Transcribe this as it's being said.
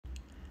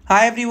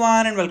Hi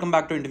everyone and welcome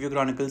back to Interview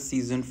Chronicles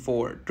Season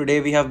 4.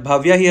 Today we have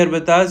Bhavya here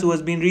with us who has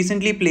been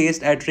recently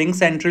placed at Ring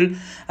Central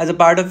as a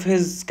part of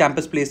his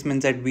campus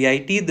placements at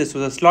VIT. This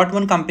was a slot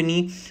 1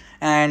 company,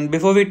 and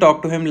before we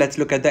talk to him, let's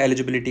look at the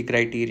eligibility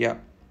criteria.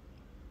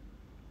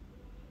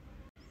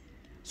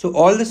 So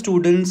all the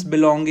students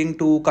belonging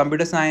to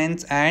computer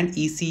science and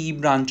ECE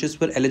branches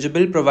were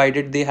eligible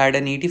provided they had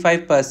an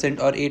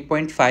 85% or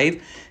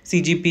 8.5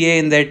 CGPA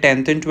in their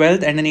 10th and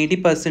 12th and an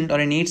 80%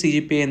 or an 8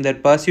 CGPA in their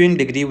pursuing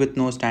degree with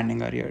no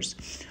standing arrears.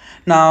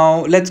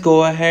 Now let's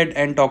go ahead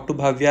and talk to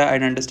Bhavya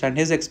and understand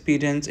his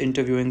experience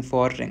interviewing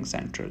for Ring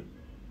Central.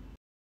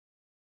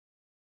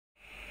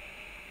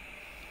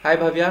 Hi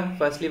Bhavya,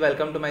 firstly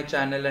welcome to my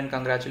channel and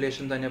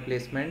congratulations on your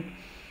placement.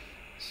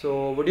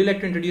 So would you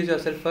like to introduce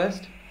yourself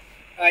first?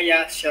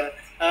 Yeah, sure.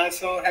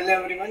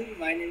 Hello everyone.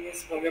 My name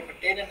is Bhavya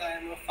and I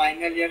am a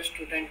final year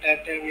student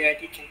at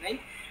VIT Chennai,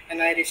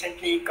 and I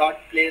recently got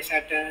placed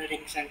at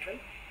Ring Central.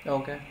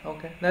 Okay,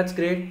 that's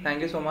great.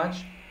 Thank you so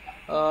much.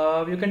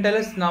 You can tell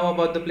us now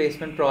about the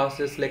placement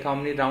process, like how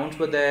many rounds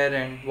were there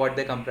and what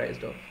they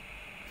comprised of.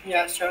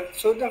 Yeah, sure.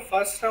 So the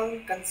first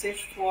round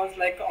was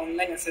like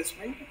online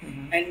assessment,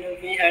 and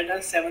we had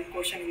a 7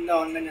 question in the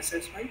online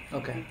assessment.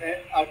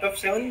 Okay. Out of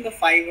 7, the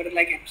 5 were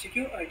like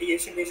MCQ,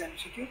 DSA based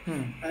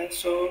MCQ.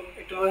 So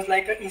it was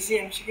like an easy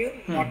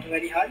MCQ, not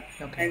very hard.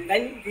 Okay. And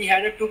then we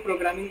had a 2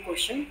 programming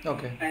question.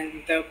 Okay.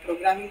 And the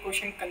programming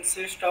question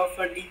consists of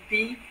a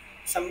DP.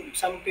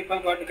 Some people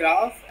got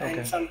graph, Okay.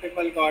 and some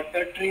people got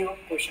a tree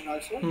question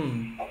also.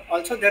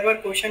 Also there were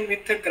question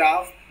with the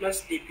graph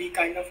plus DP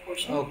kind of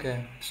question. Okay.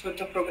 So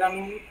the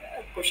programming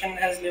question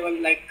has level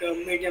like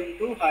medium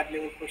to hard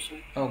level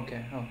question.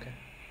 Okay.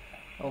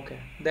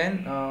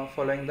 Then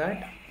following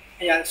that.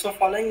 Yeah, so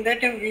following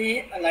that,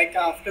 we like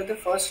after the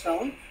first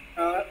round,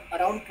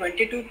 around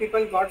 22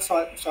 people got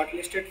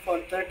shortlisted for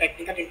the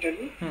technical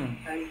interview,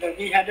 and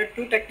we had a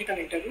 2 technical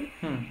interview.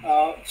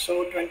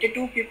 So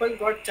 22 people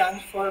got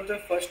chance for the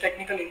first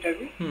technical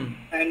interview,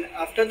 and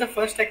after the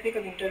first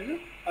technical interview,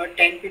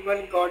 10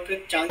 people got a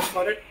chance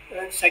for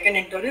a second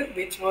interview,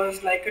 which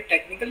was like a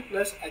technical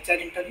plus HR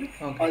interview,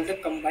 all the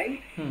combined.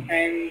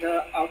 And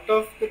out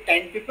of the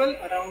 10 people,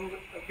 around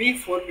we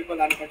 4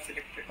 people are got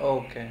selected.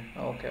 Okay.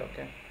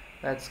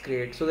 That's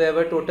great. So there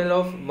were a total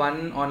of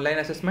 1 online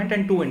assessment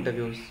and 2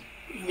 interviews.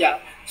 Yeah.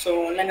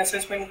 So online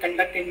assessment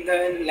conducted in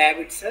the lab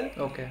itself.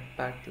 Okay,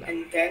 packed lab.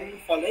 And then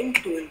following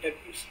 2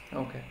 interviews.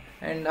 Okay.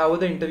 And how were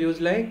the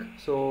interviews like?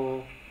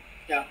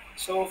 Yeah.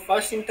 So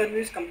first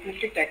interview is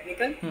completely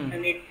technical,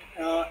 and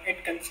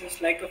it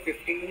consists like a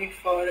 15 minutes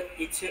for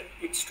each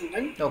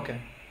student. Okay.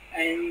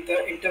 And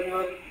the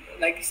interviewer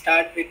like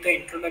start with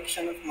the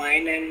introduction of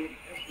mine and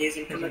his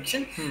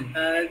introduction.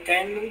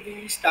 Then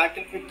we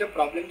started with the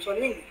problem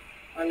solving.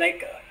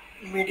 Like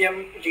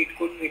medium lead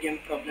code, medium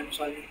problem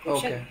solving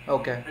question.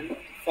 Okay. And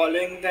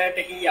following that,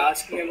 he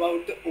asked me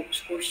about the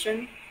OOPS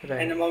question.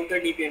 Right. And about the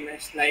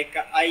DBMS. Like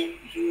I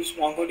use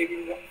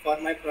MongoDB for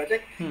my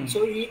project,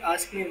 so he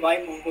asked me why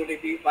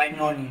MongoDB, why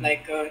not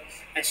like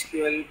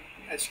SQL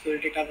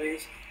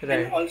database.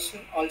 Right. And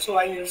also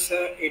I use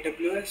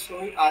AWS,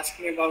 so he asked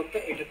me about the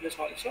AWS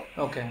also.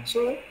 Okay.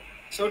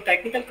 So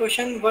technical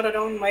questions were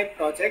around my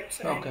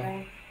projects. Okay.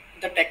 And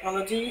the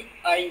technology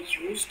I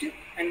used,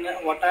 and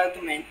what are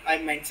the I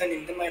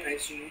mentioned in my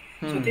resume.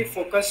 So they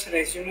focus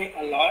resume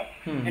a lot,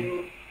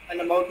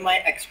 and about my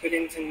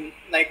experience in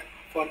like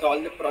for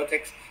all the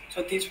projects.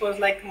 So this was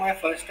like my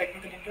first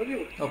technical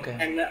interview. Okay.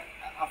 And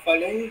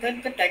following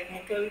that, the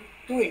technical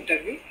 2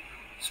 interview.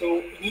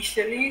 So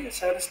initially,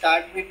 sir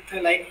start with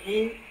like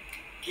he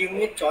give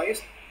me a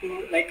choice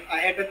to like I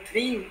had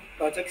 3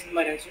 projects in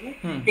my resume.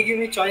 He give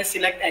me choice,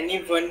 select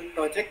any one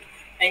project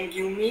and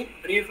give me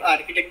brief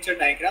architecture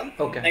diagram.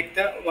 Okay.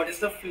 Like what is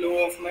the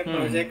flow of my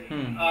project,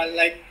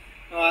 like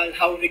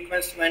how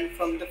requests went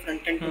from the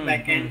front end to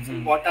back end,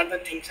 and what are the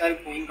things are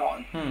going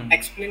on.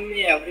 Explain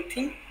me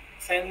everything.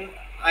 Then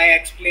I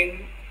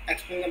explain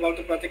about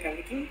the project,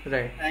 everything.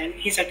 Right. And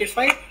he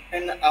satisfied.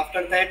 And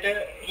after that,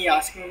 he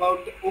asked me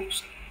about the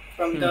OOPS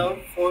from the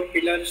 4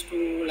 pillars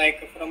to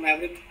like from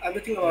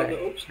everything about the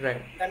OOPS.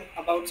 Right. Then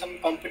about some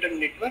computer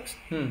networks,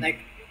 like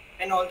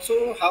and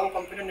also how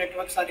computer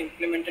networks are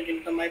implemented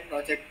into my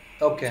project.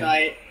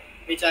 Okay.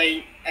 Which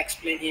I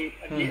explained him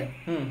earlier.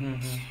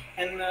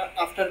 And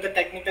after the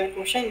technical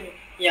question,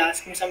 he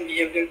asked me some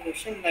behavioral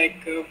question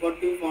like what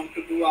do you want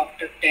to do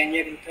after 10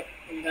 years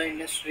in the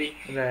industry?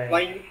 Right.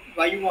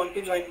 Why you want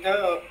to join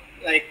the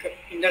like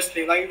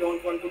industry? Why you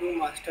don't want to do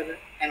master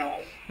and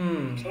all?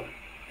 So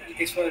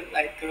this was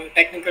like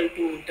technical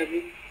 2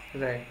 interview.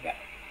 Right. Yeah.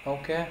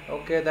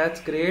 Okay, that's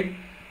great.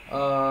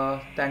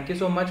 Thank you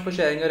so much for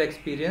sharing your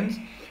experience.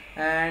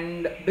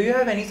 And do you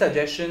have any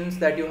suggestions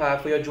that you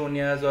have for your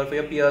juniors or for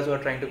your peers who are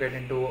trying to get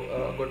into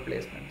good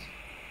placements?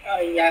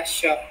 Yeah,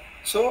 sure.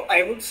 So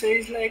I would say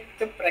is like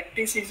the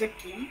practice is a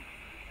key.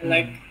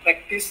 Like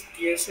practice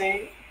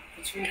DSA,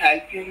 which will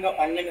help you in the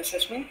online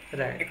assessment.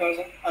 Right. Because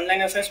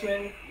online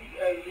assessment,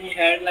 we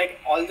had like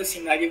all the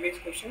scenario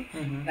based question.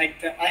 Like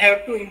I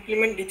have to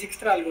implement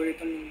Dijkstra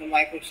algorithm in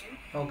my question.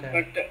 Okay.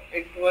 But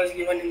it was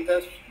given in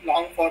the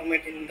long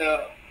format in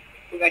the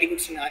very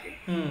good scenario.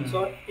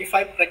 So if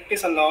I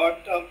practice a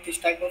lot of this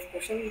type of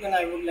question, then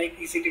I would like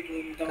easily do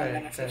in the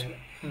online assessment.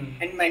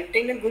 And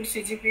maintain a good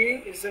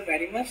CGPA is a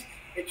very much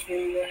which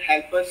will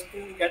help us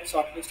to get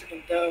shortlisted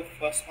in the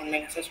first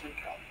online assessment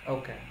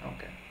round. Okay.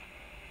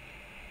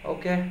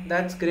 Okay,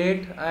 that's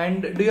great.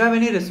 And do you have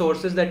any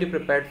resources that you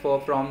prepared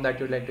from that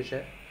you'd like to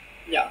share?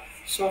 Yeah.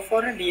 So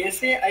for a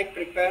DSA, I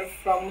prepare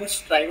from the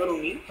Striver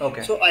only.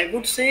 Okay. So I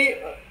would say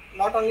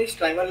not only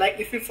Striver, like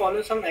if you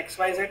follow some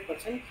XYZ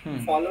person,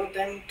 follow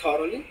them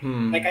thoroughly.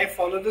 Like I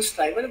follow the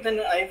Striver,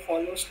 then I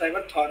follow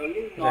Striver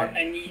thoroughly, not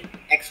any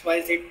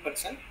XYZ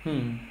person.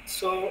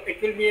 So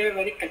it will be a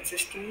very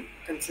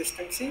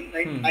consistency.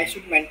 Like I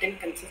should maintain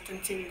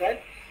consistency in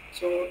that.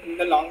 So in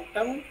the long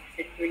term,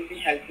 it will be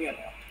help me a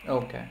lot.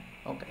 Okay.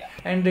 Yeah.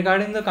 And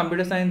regarding the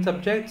computer science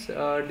subjects,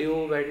 where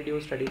did you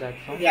study that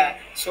from? Yeah,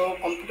 so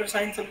computer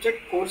science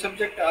subject, core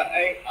subject,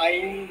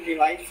 I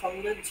revised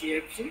from the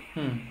GFG,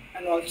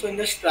 and also in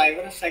the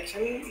Striver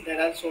section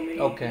there are so many.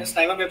 Okay. In the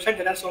Striver website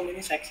there are so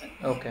many sections.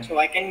 Okay. So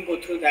I can go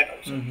through that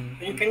also.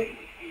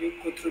 You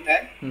go through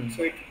that.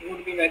 So it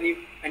would be very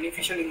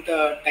beneficial in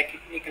the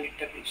technical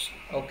interviews.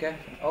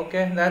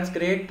 Okay, that's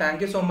great.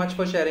 Thank you so much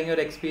for sharing your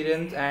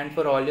experience and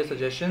for all your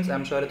suggestions.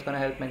 I'm sure it's gonna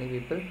help many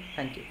people.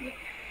 Thank you.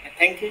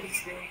 Thank you,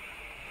 Jishnu.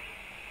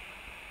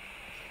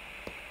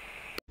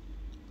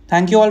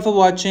 Thank you all for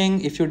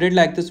watching. If you did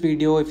like this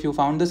video, if you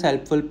found this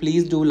helpful,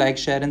 please do like,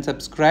 share and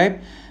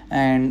subscribe.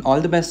 And all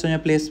the best on your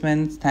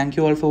placements. Thank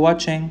you all for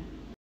watching.